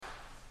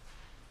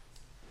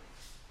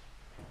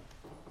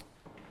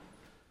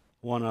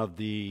One of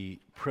the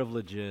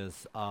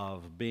privileges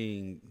of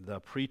being the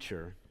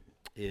preacher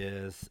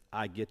is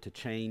I get to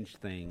change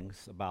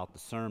things about the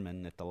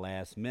sermon at the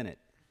last minute.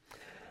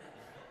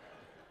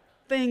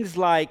 Things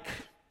like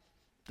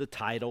the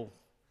title,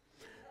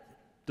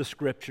 the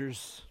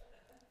scriptures,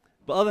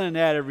 but other than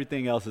that,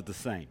 everything else is the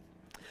same.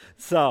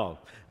 So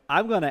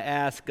I'm going to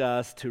ask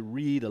us to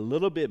read a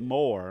little bit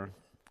more,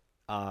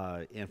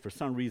 and for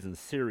some reason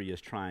Siri is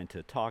trying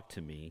to talk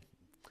to me.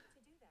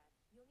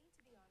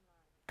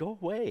 Go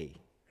away.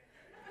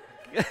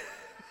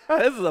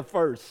 This is a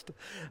first.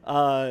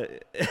 I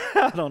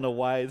don't know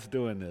why it's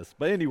doing this.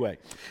 But anyway,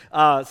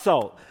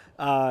 what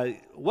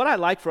I'd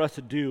like for us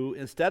to do,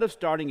 instead of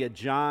starting at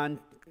John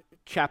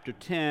chapter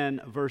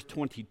 10, verse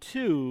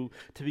 22,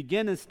 to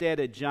begin instead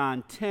at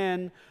John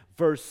 10,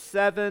 verse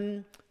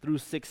 7 through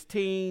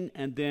 16,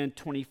 and then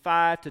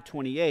 25 to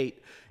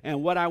 28.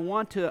 And what I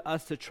want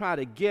us to try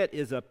to get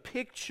is a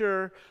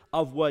picture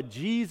of what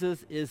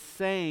Jesus is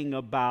saying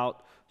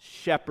about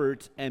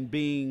shepherds and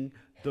being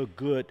the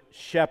good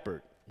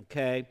shepherd.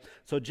 Okay,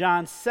 so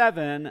John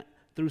 7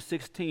 through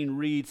 16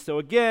 reads, "So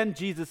again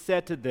Jesus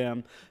said to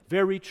them,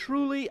 'Very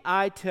truly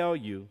I tell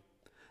you,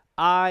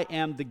 I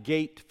am the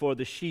gate for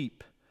the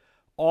sheep.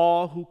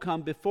 All who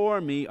come before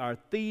me are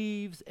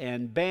thieves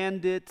and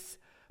bandits,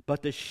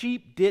 but the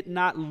sheep did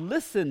not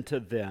listen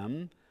to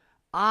them.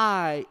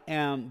 I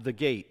am the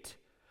gate.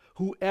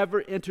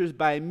 Whoever enters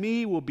by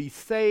me will be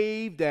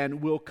saved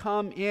and will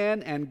come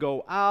in and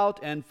go out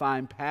and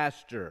find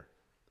pasture.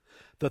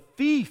 The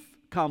thief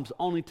comes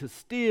only to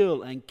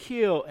steal and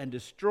kill and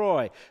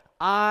destroy.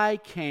 I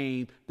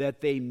came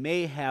that they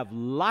may have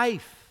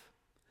life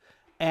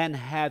and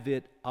have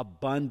it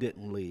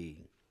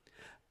abundantly.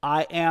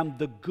 I am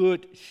the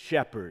good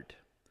shepherd.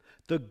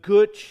 The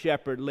good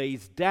shepherd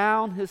lays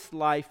down his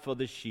life for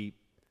the sheep.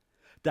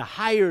 The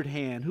hired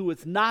hand, who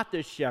is not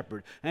the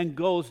shepherd and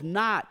goes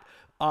not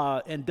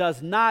and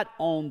does not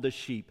own the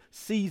sheep,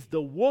 sees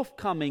the wolf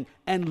coming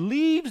and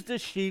leaves the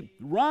sheep,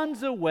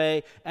 runs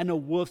away, and the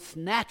wolf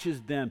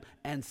snatches them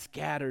and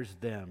scatters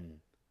them.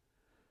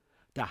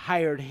 The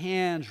hired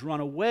hands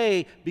run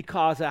away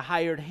because a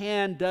hired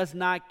hand does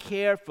not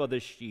care for the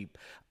sheep.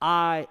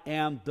 I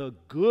am the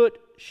good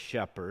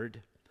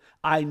shepherd.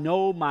 I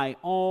know my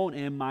own,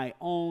 and my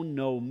own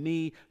know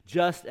me,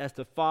 just as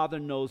the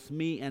Father knows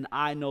me, and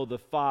I know the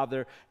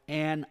Father,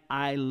 and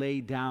I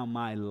lay down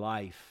my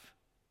life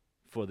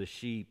for the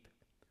sheep.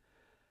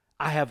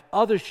 I have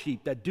other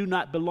sheep that do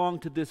not belong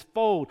to this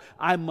fold.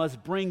 I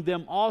must bring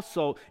them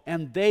also,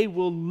 and they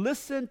will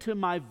listen to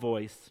my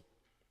voice.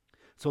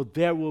 So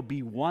there will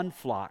be one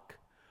flock,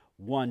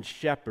 one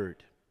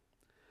shepherd."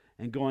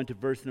 And going to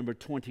verse number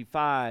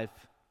 25,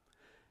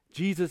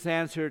 Jesus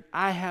answered,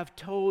 "I have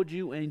told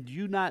you, and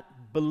you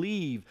not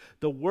believe.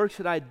 The works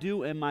that I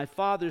do in my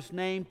Father's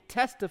name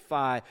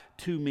testify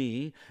to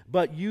me,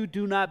 but you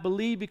do not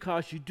believe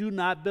because you do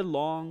not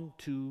belong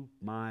to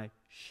my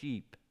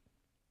sheep.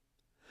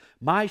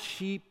 My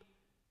sheep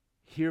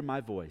hear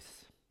my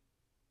voice.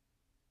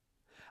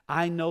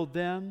 I know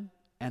them,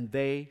 and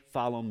they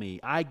follow me.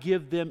 I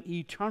give them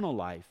eternal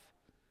life,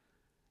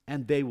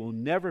 and they will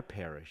never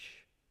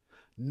perish.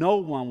 No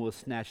one will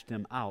snatch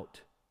them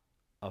out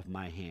of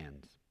my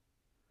hands."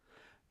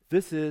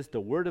 This is the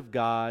word of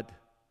God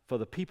for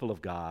the people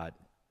of God.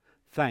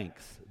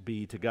 Thanks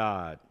be to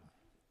God.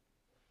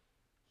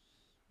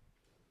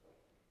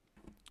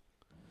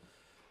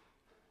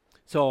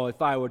 So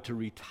if I were to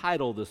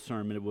retitle the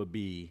sermon, it would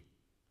be,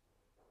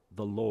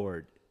 "The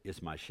Lord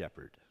is my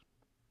shepherd."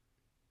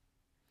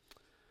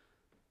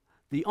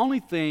 The only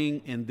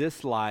thing in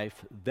this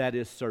life that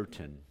is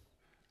certain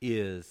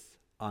is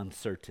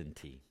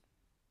uncertainty.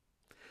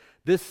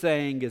 This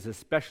saying is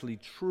especially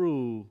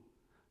true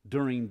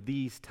during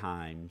these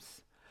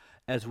times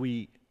as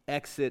we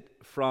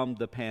exit from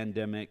the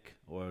pandemic,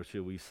 or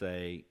should we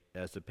say,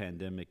 as the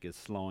pandemic is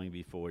slowing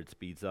before it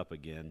speeds up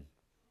again.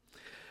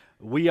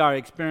 We are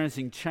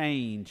experiencing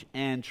change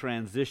and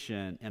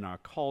transition in our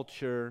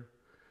culture,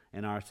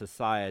 in our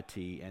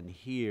society, and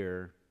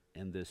here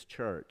in this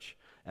church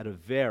at a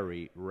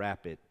very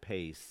rapid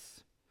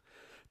pace.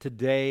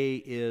 Today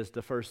is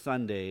the first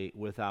Sunday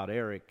without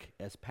Eric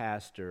as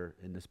pastor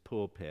in this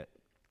pulpit.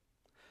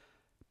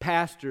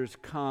 Pastors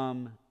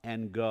come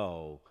and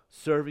go,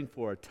 serving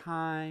for a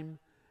time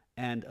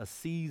and a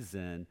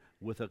season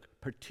with a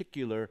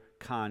particular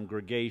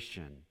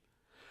congregation.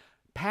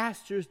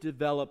 Pastors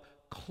develop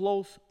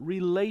close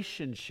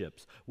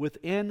relationships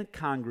within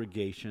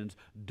congregations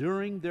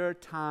during their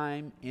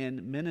time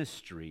in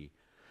ministry.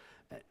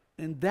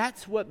 And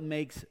that's what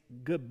makes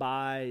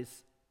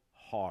goodbyes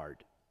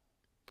hard,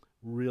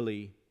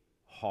 really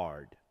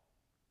hard.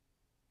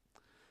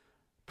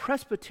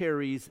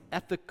 Presbytery's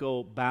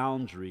ethical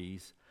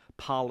boundaries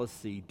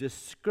policy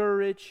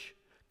discourage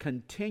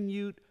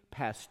continued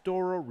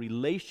pastoral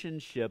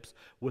relationships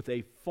with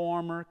a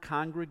former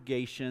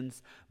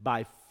congregations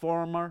by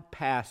former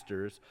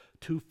pastors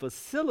to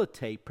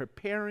facilitate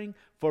preparing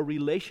for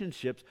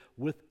relationships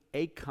with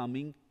a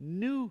coming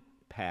new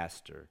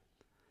pastor.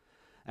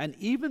 And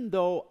even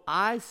though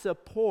I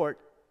support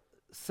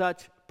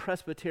such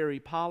presbytery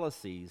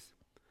policies,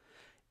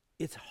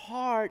 it's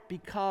hard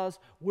because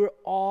we're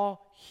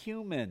all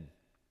human.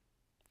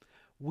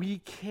 We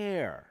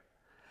care.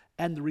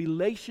 And the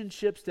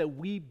relationships that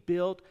we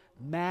built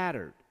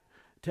mattered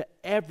to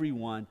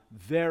everyone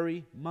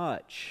very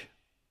much.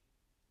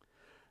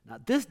 Now,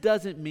 this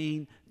doesn't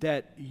mean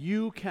that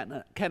you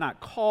cannot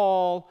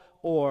call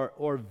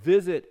or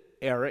visit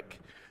Eric,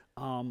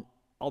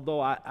 although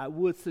I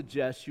would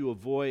suggest you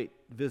avoid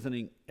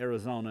visiting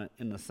Arizona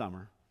in the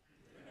summer.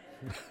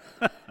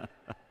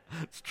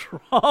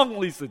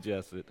 Strongly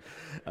suggested.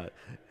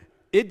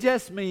 It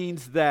just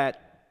means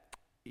that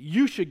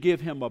you should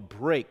give him a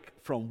break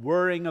from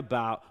worrying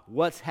about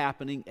what's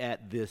happening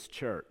at this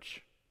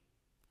church.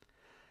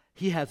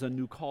 He has a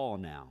new call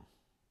now.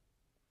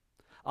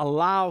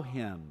 Allow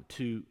him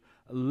to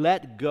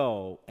let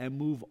go and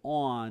move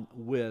on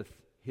with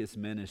his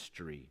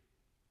ministry.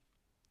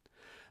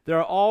 There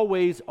are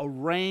always a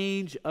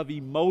range of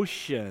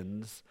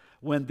emotions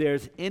when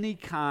there's any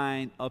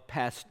kind of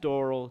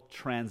pastoral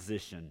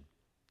transition.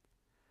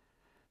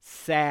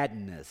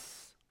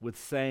 Sadness with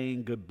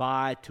saying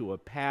goodbye to a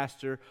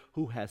pastor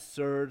who has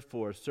served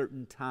for a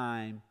certain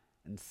time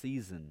and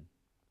season.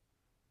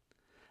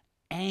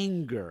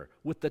 Anger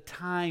with the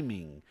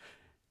timing.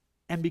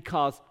 And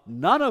because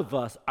none of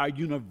us are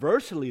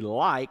universally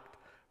liked,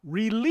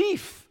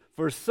 relief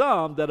for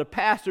some that a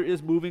pastor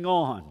is moving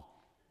on.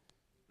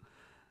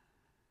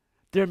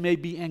 There may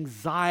be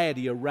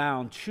anxiety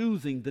around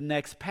choosing the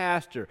next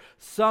pastor.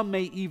 Some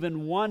may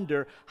even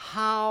wonder,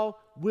 how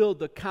will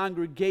the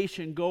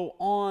congregation go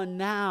on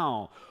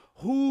now?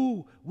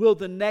 Who will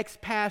the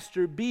next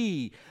pastor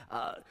be?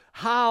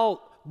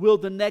 How will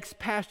the next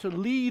pastor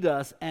lead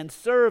us and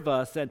serve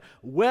us? And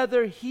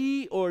whether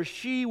he or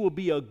she will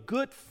be a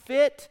good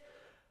fit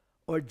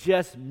or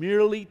just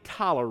merely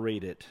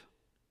tolerate it.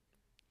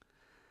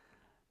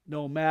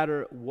 No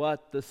matter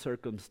what the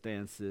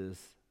circumstances,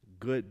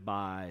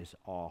 goodbyes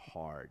are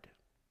hard.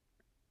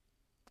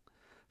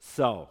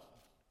 So,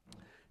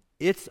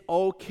 it's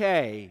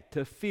okay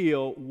to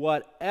feel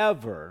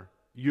whatever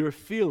you're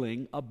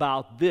feeling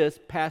about this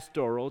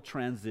pastoral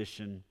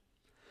transition,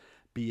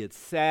 be it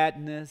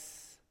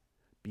sadness,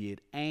 be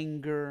it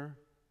anger,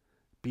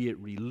 be it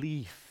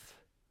relief,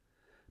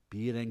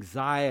 be it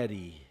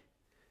anxiety,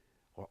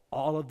 or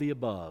all of the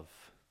above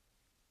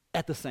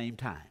at the same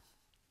time.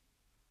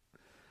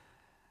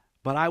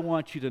 But I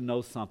want you to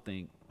know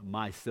something,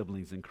 my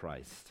siblings in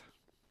Christ.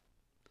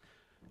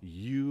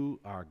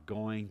 You are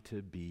going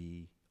to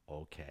be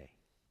okay.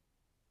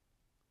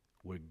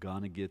 We're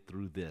going to get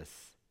through this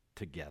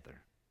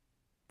together.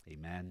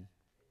 Amen.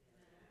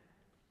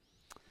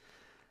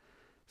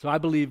 So I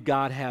believe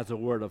God has a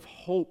word of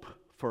hope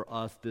for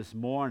us this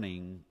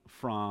morning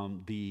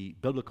from the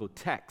biblical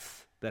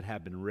texts that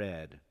have been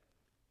read.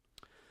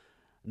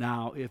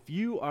 Now, if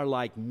you are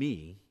like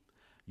me,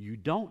 you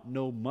don't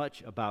know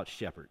much about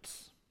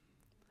shepherds.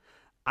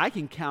 I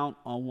can count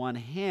on one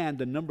hand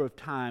the number of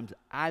times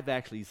I've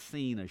actually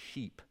seen a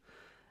sheep.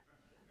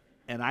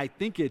 And I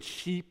think it's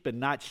sheep and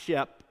not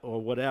shep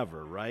or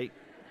whatever, right?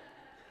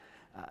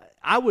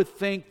 I would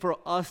think for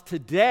us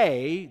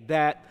today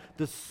that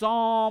the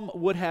psalm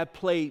would have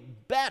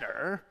played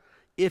better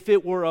if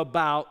it were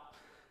about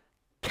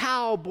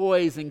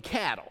cowboys and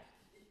cattle.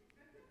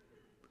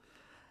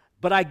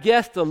 But I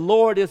guess the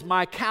Lord is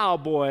my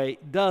cowboy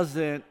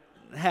doesn't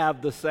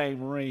have the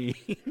same ring.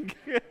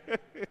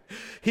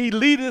 He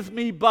leadeth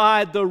me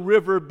by the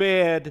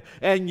riverbed,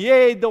 and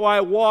yea, though I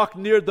walk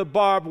near the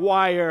barbed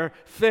wire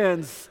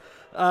fence,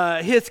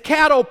 his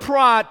cattle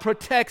prod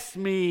protects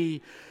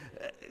me.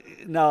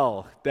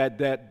 No,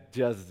 that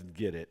just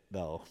get it.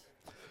 No.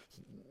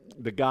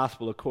 The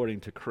gospel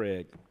according to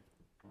Craig.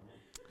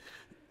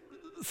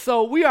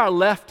 So we are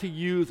left to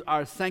use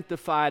our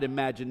sanctified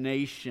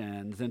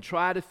imaginations and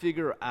try to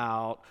figure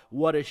out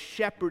what a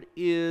shepherd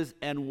is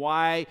and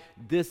why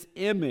this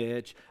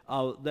image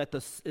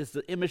is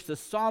the image the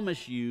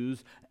psalmist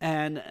used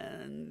and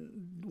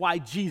why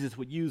Jesus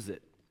would use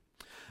it.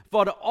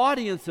 For the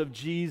audience of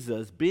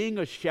Jesus, being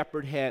a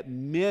shepherd had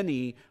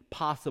many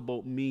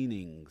possible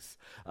meanings.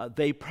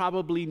 They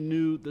probably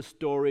knew the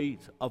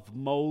stories of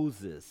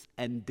Moses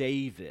and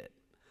David.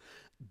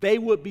 They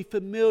would be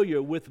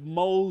familiar with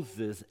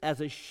Moses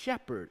as a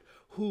shepherd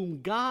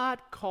whom God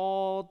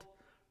called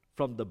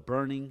from the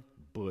burning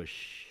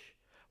bush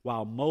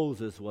while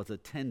Moses was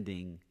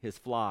attending his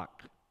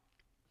flock.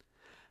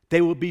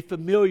 They would be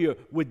familiar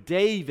with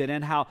David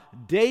and how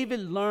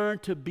David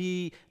learned to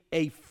be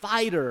a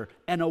fighter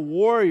and a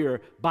warrior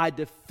by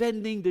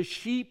defending the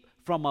sheep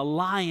from a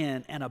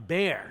lion and a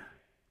bear.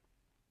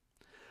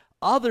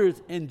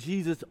 Others in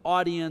Jesus'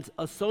 audience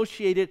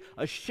associated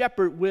a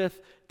shepherd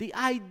with the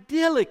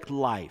idyllic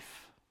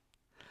life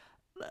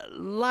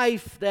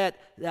that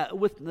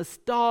with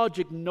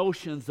nostalgic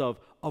notions of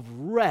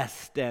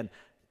rest and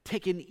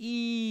taking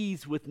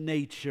ease with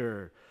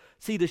nature,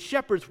 See, the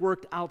shepherds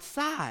worked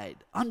outside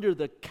under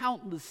the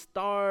countless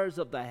stars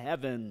of the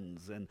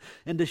heavens, and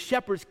the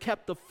shepherds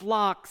kept the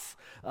flocks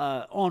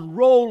on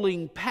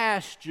rolling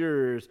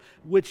pastures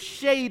with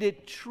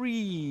shaded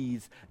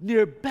trees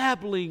near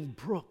babbling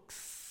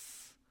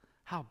brooks.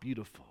 How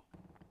beautiful.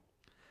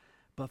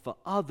 But for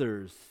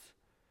others,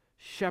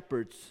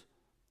 shepherds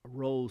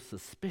arose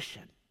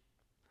suspicion.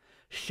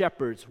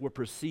 Shepherds were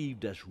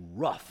perceived as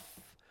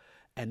rough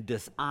and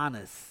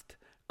dishonest,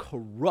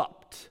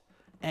 corrupt,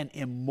 and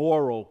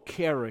immoral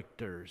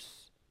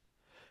characters.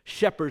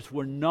 Shepherds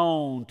were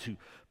known to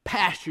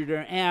pasture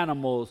their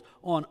animals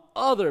on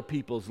other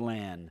people's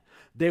land.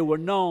 They were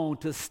known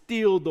to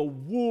steal the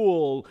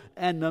wool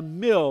and the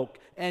milk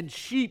and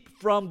sheep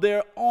from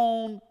their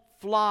own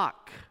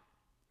flock.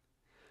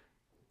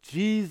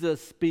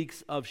 Jesus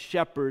speaks of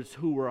shepherds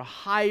who were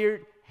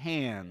hired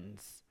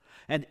hands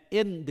and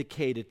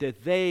indicated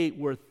that they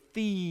were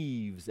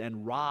thieves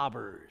and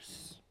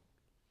robbers.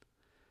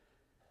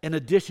 In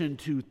addition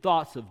to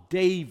thoughts of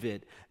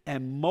David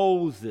and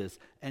Moses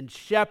and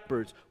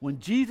shepherds, when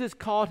Jesus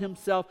called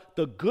himself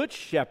the Good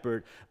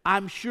Shepherd,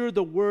 I'm sure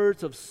the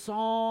words of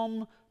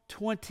Psalm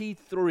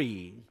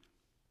 23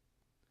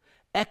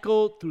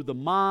 echoed through the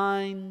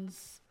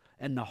minds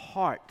and the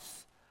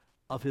hearts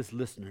of his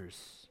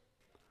listeners.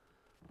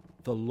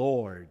 The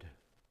Lord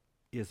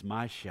is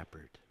my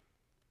shepherd.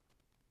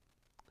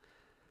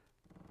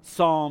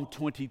 Psalm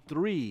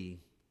 23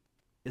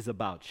 is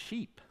about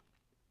sheep.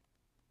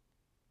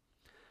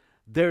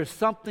 There's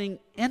something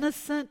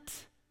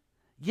innocent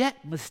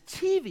yet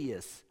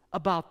mischievous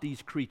about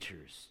these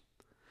creatures.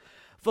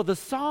 For the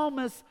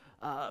psalmist,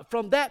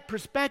 from that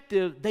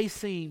perspective, they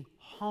seem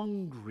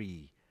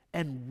hungry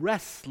and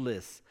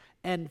restless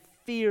and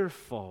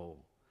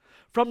fearful.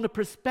 From the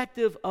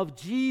perspective of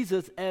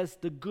Jesus as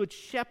the Good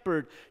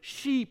Shepherd,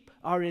 sheep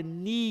are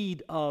in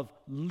need of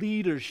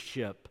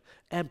leadership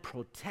and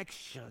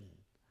protection.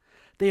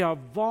 They are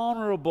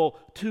vulnerable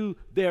to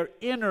their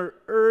inner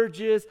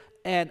urges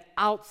and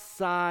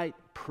outside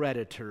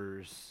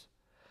predators.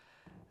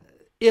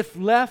 If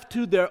left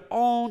to their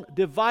own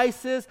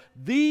devices,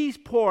 these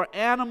poor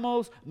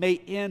animals may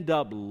end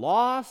up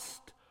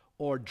lost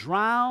or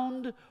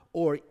drowned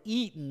or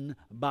eaten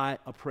by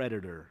a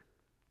predator.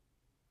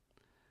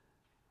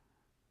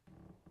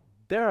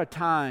 There are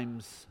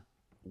times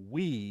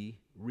we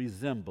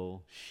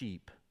resemble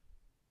sheep.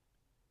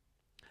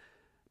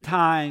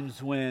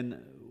 Times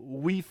when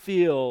we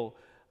feel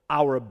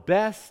our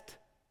best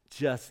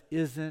just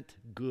isn't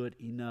good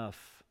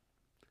enough.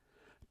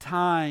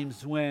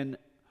 Times when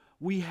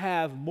we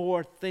have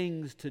more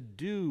things to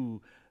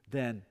do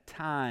than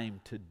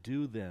time to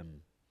do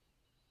them.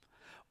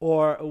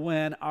 Or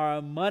when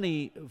our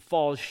money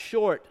falls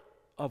short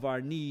of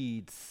our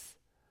needs.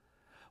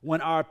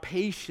 When our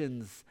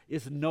patience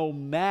is no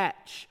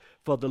match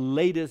for the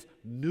latest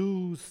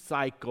news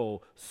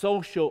cycle,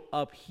 social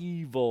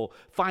upheaval,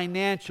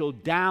 financial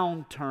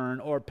downturn,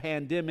 or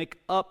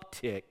pandemic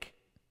uptick.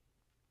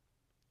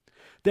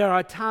 There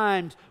are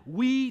times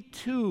we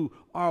too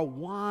are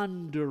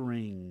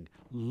wandering,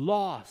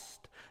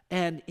 lost,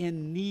 and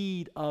in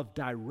need of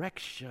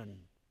direction.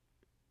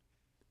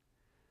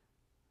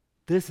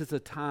 This is a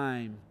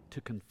time to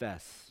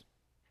confess.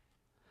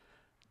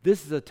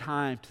 This is a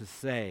time to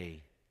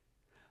say,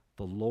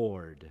 "The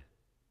Lord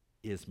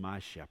is my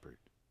shepherd."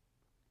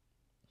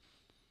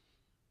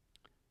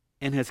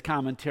 In his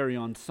commentary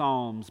on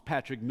Psalms,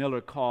 Patrick Miller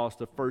calls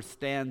the first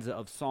stanza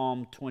of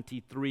Psalm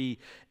 23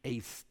 a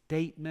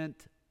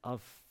statement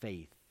of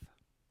faith,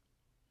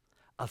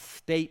 a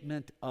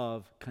statement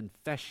of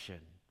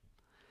confession.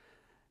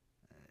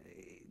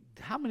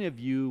 How many of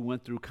you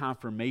went through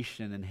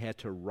confirmation and had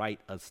to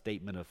write a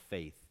statement of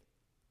faith?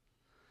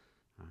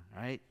 All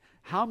right.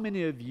 How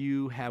many of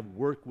you have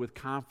worked with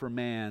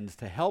confirmands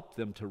to help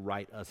them to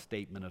write a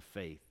statement of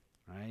faith,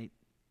 right?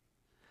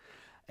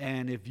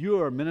 And if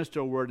you're a minister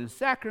of word and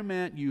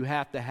sacrament, you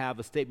have to have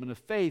a statement of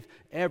faith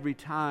every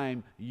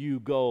time you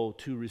go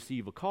to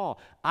receive a call.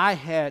 I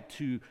had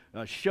to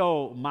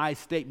show my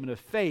statement of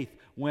faith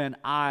when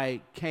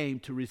I came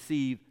to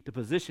receive the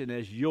position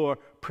as your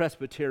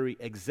presbytery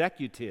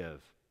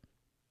executive.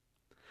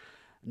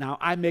 Now,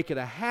 I make it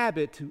a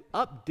habit to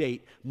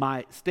update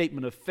my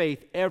statement of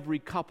faith every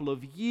couple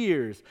of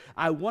years.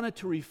 I wanted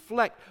to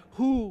reflect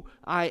who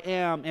I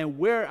am and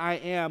where I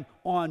am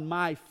on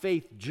my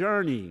faith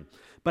journey.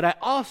 But I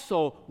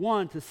also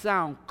wanted to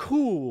sound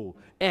cool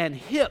and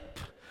hip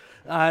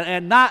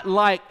and not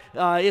like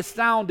it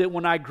sounded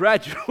when I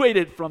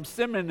graduated from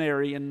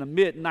seminary in the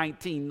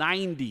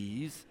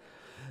mid-1990s.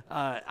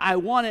 I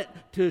wanted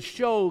to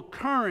show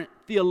current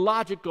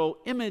theological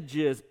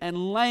images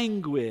and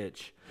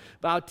language.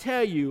 But I'll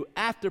tell you,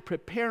 after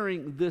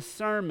preparing this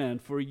sermon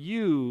for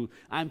you,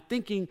 I'm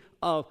thinking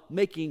of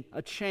making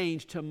a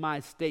change to my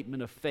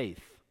statement of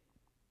faith.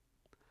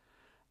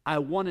 I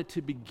wanted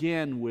to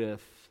begin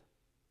with,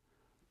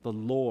 "The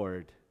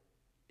Lord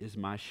is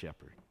my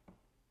shepherd."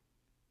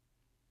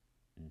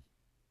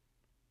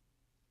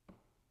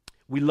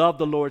 We love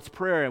the Lord's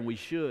Prayer, and we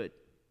should.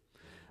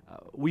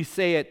 We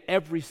say it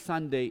every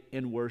Sunday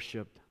in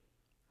worship.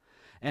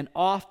 And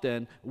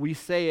often we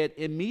say it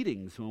in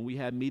meetings when we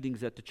have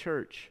meetings at the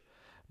church.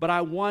 But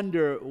I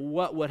wonder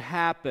what would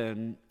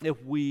happen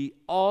if we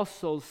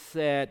also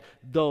said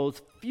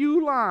those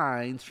few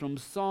lines from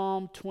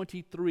Psalm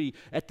 23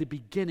 at the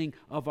beginning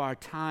of our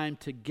time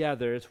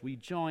together as we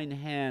join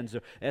hands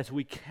or as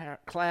we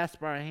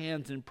clasp our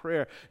hands in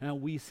prayer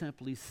and we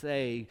simply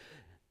say,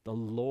 "The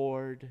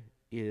Lord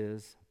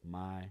is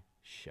my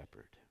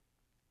shepherd."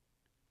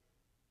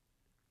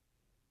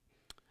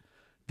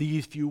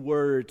 These few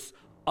words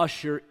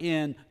usher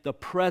in the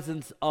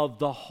presence of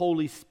the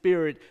Holy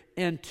Spirit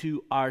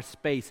into our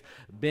space.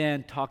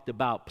 Ben talked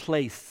about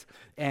place,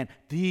 and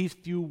these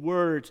few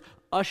words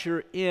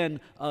usher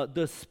in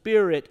the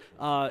Spirit,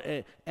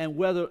 and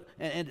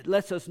it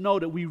lets us know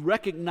that we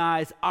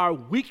recognize our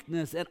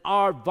weakness and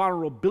our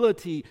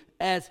vulnerability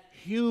as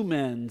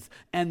humans,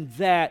 and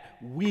that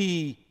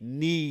we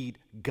need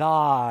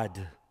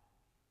God.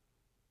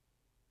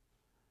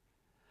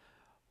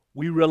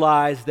 We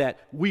realize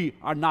that we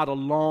are not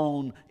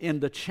alone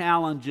in the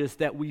challenges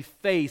that we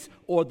face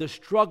or the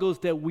struggles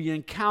that we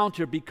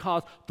encounter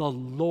because the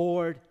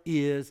Lord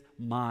is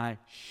my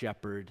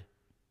shepherd.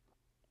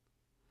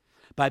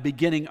 By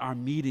beginning our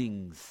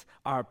meetings,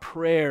 our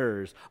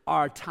prayers,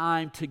 our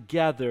time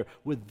together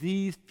with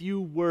these few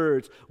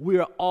words, we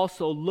are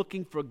also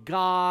looking for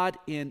God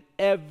in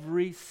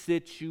every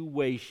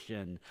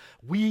situation.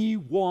 We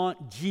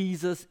want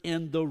Jesus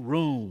in the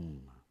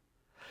room.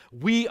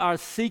 We are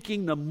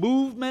seeking the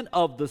movement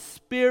of the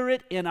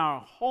Spirit in our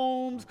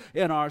homes,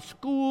 in our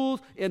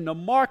schools, in the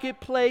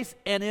marketplace,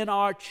 and in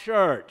our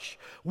church.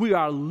 We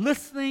are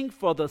listening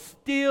for the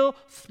still,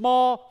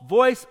 small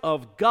voice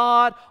of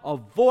God, a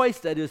voice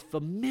that is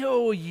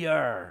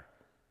familiar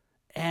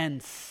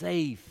and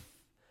safe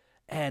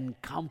and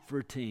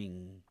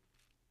comforting.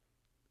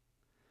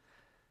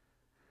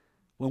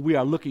 When we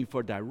are looking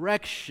for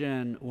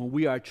direction, when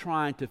we are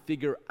trying to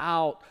figure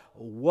out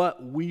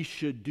what we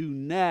should do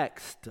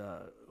next,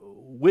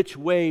 which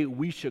way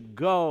we should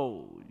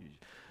go,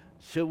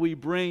 should we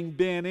bring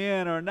Ben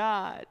in or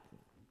not?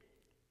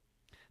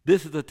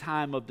 This is a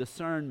time of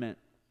discernment.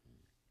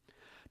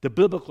 The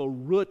biblical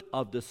root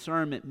of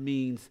discernment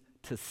means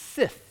to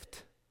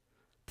sift,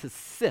 to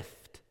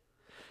sift.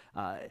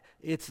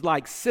 It's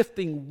like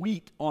sifting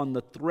wheat on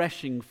the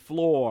threshing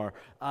floor.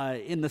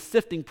 In the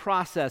sifting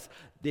process,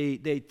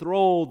 they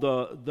throw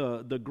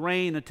the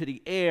grain into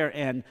the air,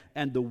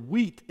 and the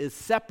wheat is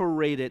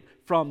separated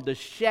from the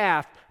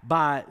chaff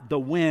by the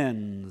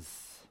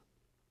winds.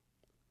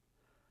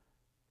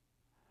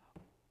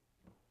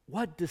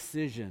 What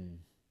decision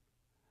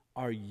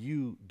are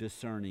you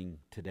discerning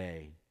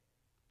today?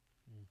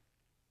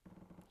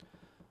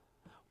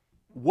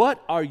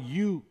 What are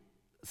you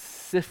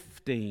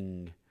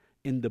sifting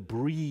in the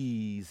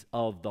breeze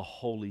of the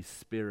Holy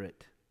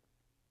Spirit?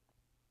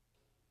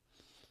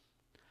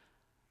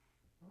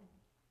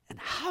 And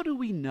how do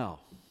we know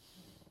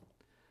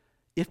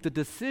if the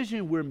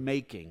decision we're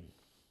making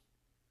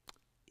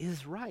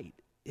is right,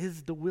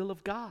 is the will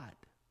of God?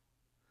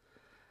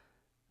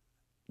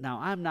 Now,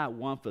 I'm not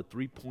one for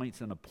 3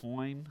 points in a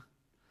poem,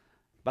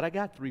 but I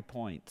got 3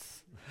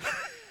 points.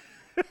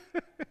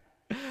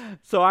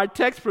 So our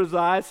text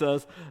provides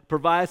us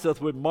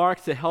with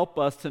marks to help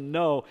us to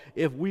know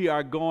if we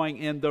are going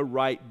in the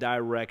right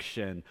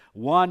direction.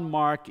 One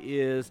mark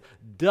is,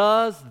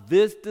 does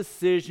this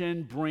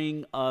decision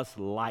bring us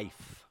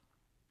life?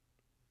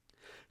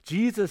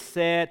 Jesus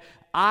said,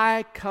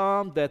 "I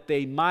come that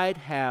they might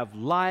have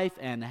life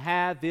and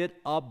have it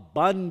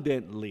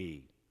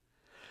abundantly."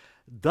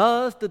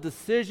 Does the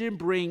decision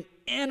bring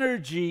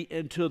energy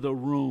into the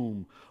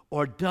room,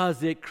 or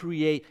does it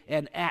create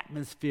an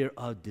atmosphere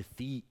of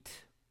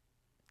defeat?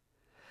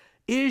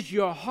 Is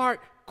your heart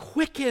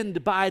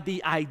quickened by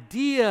the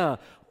idea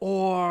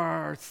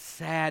or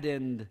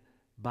saddened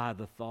by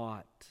the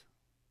thought?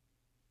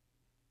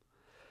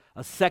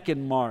 A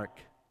second mark,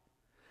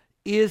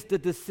 is the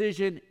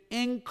decision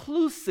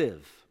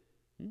inclusive?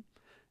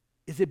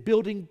 Is it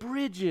building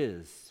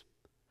bridges?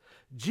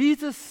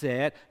 Jesus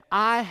said,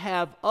 "I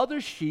have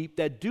other sheep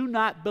that do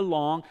not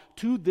belong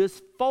to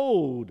this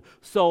fold,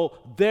 so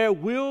there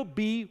will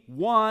be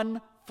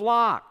one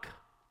flock."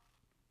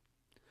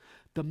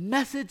 The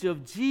message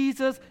of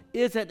Jesus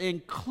is an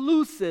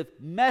inclusive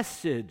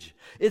message.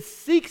 It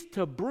seeks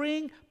to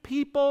bring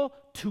people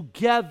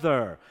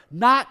together,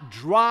 not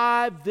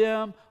drive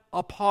them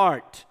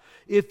apart.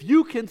 If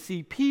you can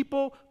see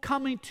people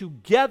coming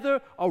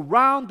together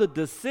around the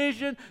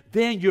decision,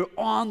 then you're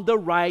on the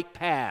right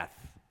path.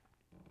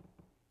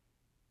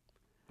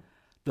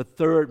 The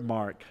third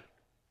mark,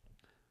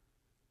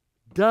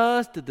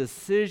 does the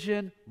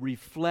decision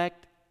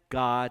reflect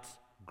God's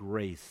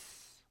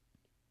grace?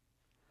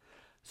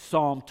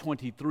 Psalm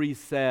 23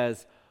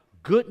 says,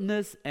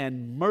 "Goodness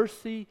and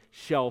mercy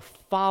shall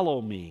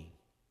follow me."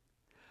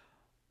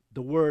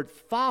 The word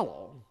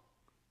follow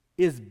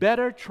is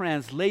better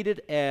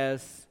translated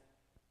as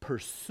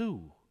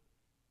pursue.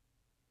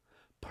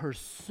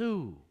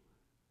 Pursue.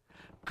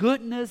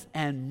 goodness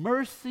and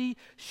mercy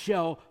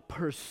shall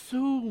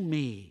pursue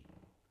me.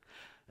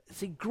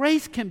 See,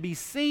 grace can be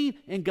seen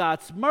in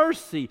God's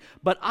mercy,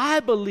 but I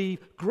believe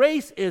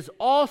grace is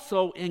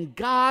also in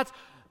God's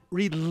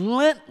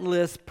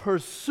relentless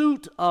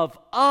pursuit of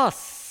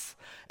us.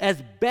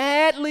 As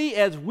badly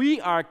as we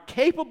are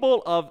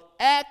capable of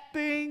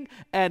acting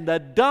and the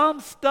dumb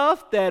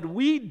stuff that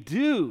we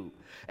do,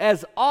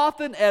 as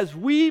often as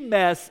we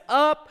mess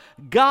up,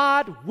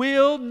 God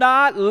will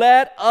not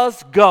let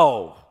us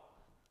go.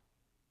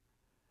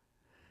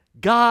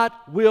 God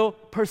will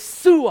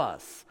pursue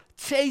us,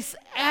 chase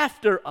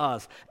after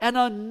us, and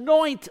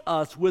anoint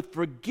us with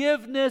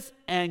forgiveness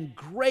and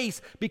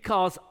grace,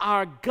 because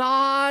our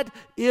God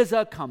is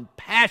a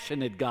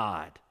compassionate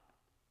God.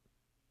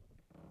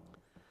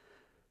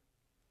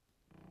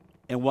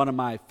 And one of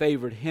my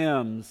favorite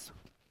hymns,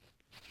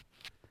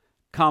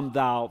 "Come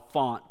Thou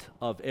Fount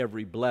of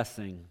Every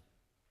Blessing,"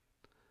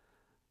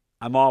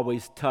 I'm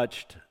always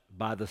touched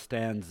by the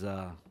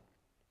stanza,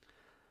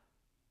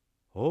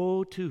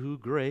 "Oh, to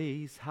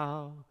grace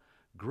how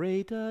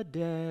great a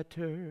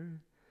debtor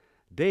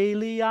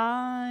daily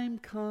I'm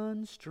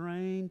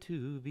constrained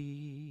to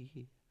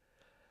be.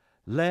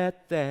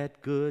 Let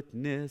that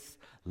goodness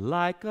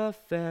like a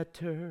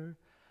fetter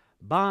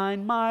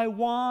bind my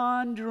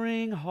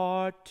wandering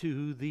heart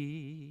to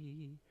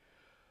Thee.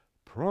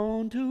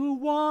 Prone to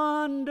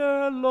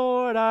wander,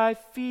 Lord, I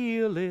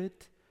feel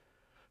it,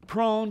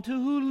 prone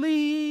to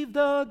leave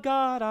the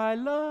God I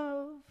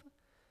love.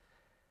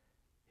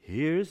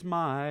 Here's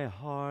my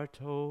heart,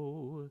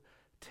 oh,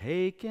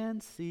 take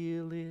and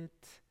seal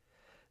it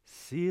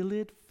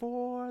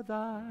for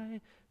Thy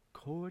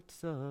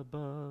courts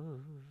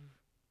above."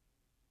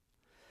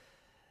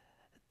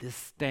 This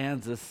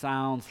stanza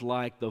sounds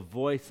like the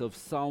voice of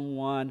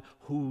someone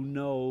who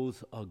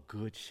knows a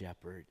good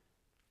shepherd.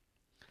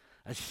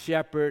 A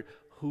shepherd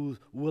who's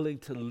willing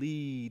to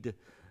lead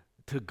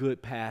to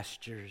good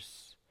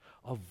pastures,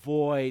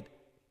 avoid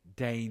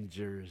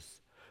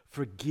dangers,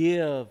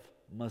 forgive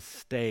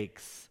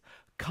mistakes,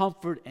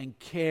 comfort and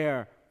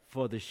care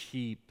for the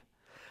sheep.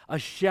 A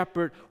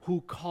shepherd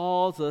who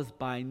calls us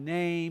by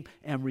name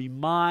and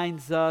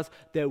reminds us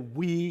that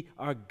we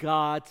are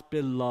God's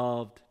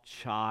beloved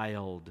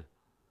child.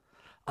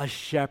 A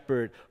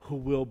shepherd who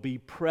will be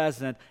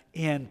present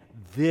in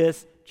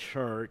this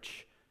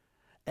church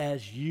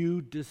as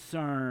you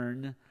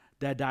discern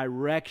the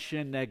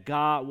direction that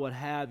God would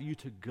have you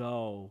to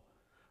go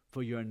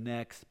for your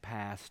next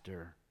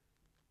pastor.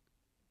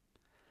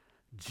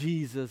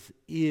 Jesus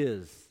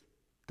is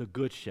the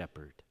good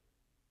shepherd.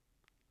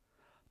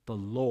 The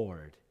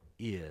Lord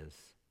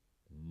is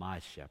my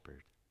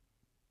shepherd.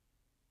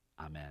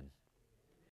 Amen.